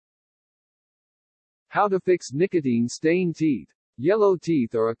How to fix nicotine-stained teeth. Yellow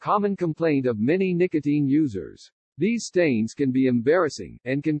teeth are a common complaint of many nicotine users. These stains can be embarrassing,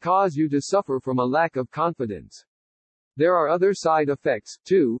 and can cause you to suffer from a lack of confidence. There are other side effects,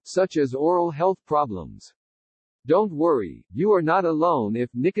 too, such as oral health problems. Don't worry, you are not alone if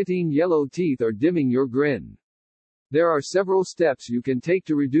nicotine yellow teeth are dimming your grin. There are several steps you can take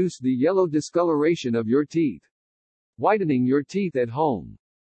to reduce the yellow discoloration of your teeth. Whitening your teeth at home.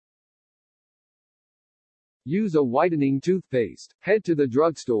 Use a whitening toothpaste. Head to the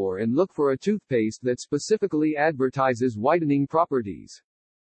drugstore and look for a toothpaste that specifically advertises whitening properties.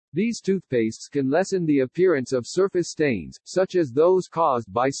 These toothpastes can lessen the appearance of surface stains, such as those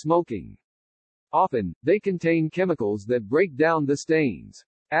caused by smoking. Often, they contain chemicals that break down the stains.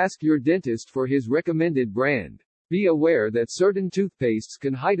 Ask your dentist for his recommended brand. Be aware that certain toothpastes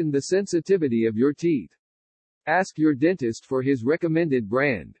can heighten the sensitivity of your teeth. Ask your dentist for his recommended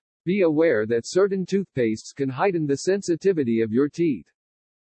brand. Be aware that certain toothpastes can heighten the sensitivity of your teeth.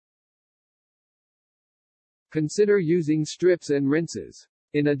 Consider using strips and rinses.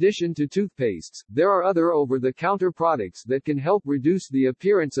 In addition to toothpastes, there are other over-the-counter products that can help reduce the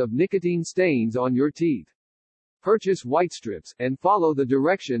appearance of nicotine stains on your teeth. Purchase white strips, and follow the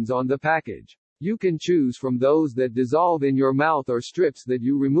directions on the package. You can choose from those that dissolve in your mouth or strips that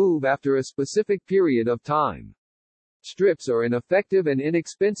you remove after a specific period of time. Strips are an effective and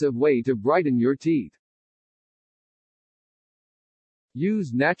inexpensive way to brighten your teeth.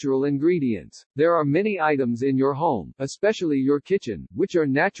 Use natural ingredients. There are many items in your home, especially your kitchen, which are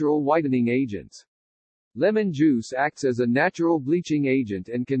natural whitening agents. Lemon juice acts as a natural bleaching agent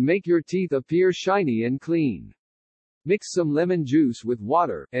and can make your teeth appear shiny and clean. Mix some lemon juice with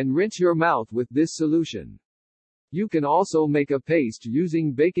water, and rinse your mouth with this solution. You can also make a paste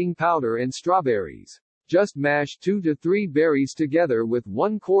using baking powder and strawberries. Just mash 2 to 3 berries together with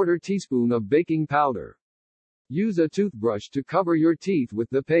 1/4 teaspoon of baking powder. Use a toothbrush to cover your teeth with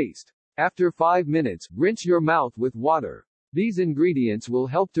the paste. After 5 minutes, rinse your mouth with water. These ingredients will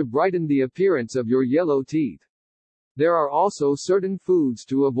help to brighten the appearance of your yellow teeth. There are also certain foods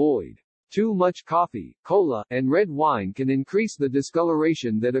to avoid. Too much coffee, cola, and red wine can increase the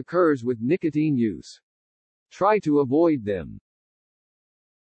discoloration that occurs with nicotine use. Try to avoid them.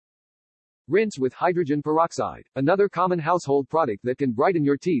 Rinse with hydrogen peroxide. Another common household product that can brighten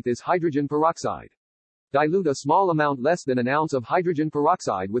your teeth is hydrogen peroxide. Dilute a small amount less than an ounce of hydrogen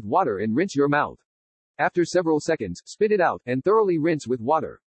peroxide with water and rinse your mouth. After several seconds, spit it out, and thoroughly rinse with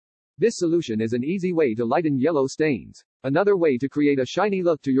water. This solution is an easy way to lighten yellow stains. Another way to create a shiny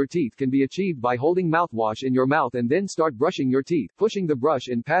look to your teeth can be achieved by holding mouthwash in your mouth and then start brushing your teeth, pushing the brush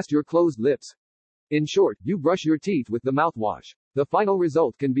in past your closed lips. In short, you brush your teeth with the mouthwash. The final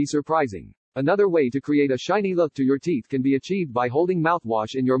result can be surprising. Another way to create a shiny look to your teeth can be achieved by holding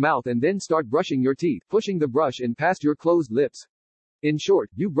mouthwash in your mouth and then start brushing your teeth, pushing the brush in past your closed lips. In short,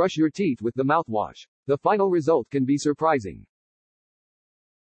 you brush your teeth with the mouthwash. The final result can be surprising.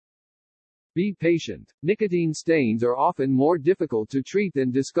 Be patient. Nicotine stains are often more difficult to treat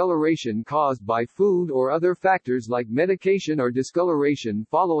than discoloration caused by food or other factors like medication or discoloration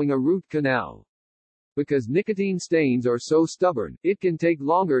following a root canal. Because nicotine stains are so stubborn, it can take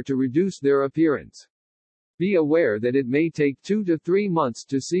longer to reduce their appearance. Be aware that it may take 2 to 3 months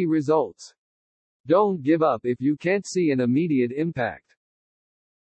to see results. Don't give up if you can't see an immediate impact.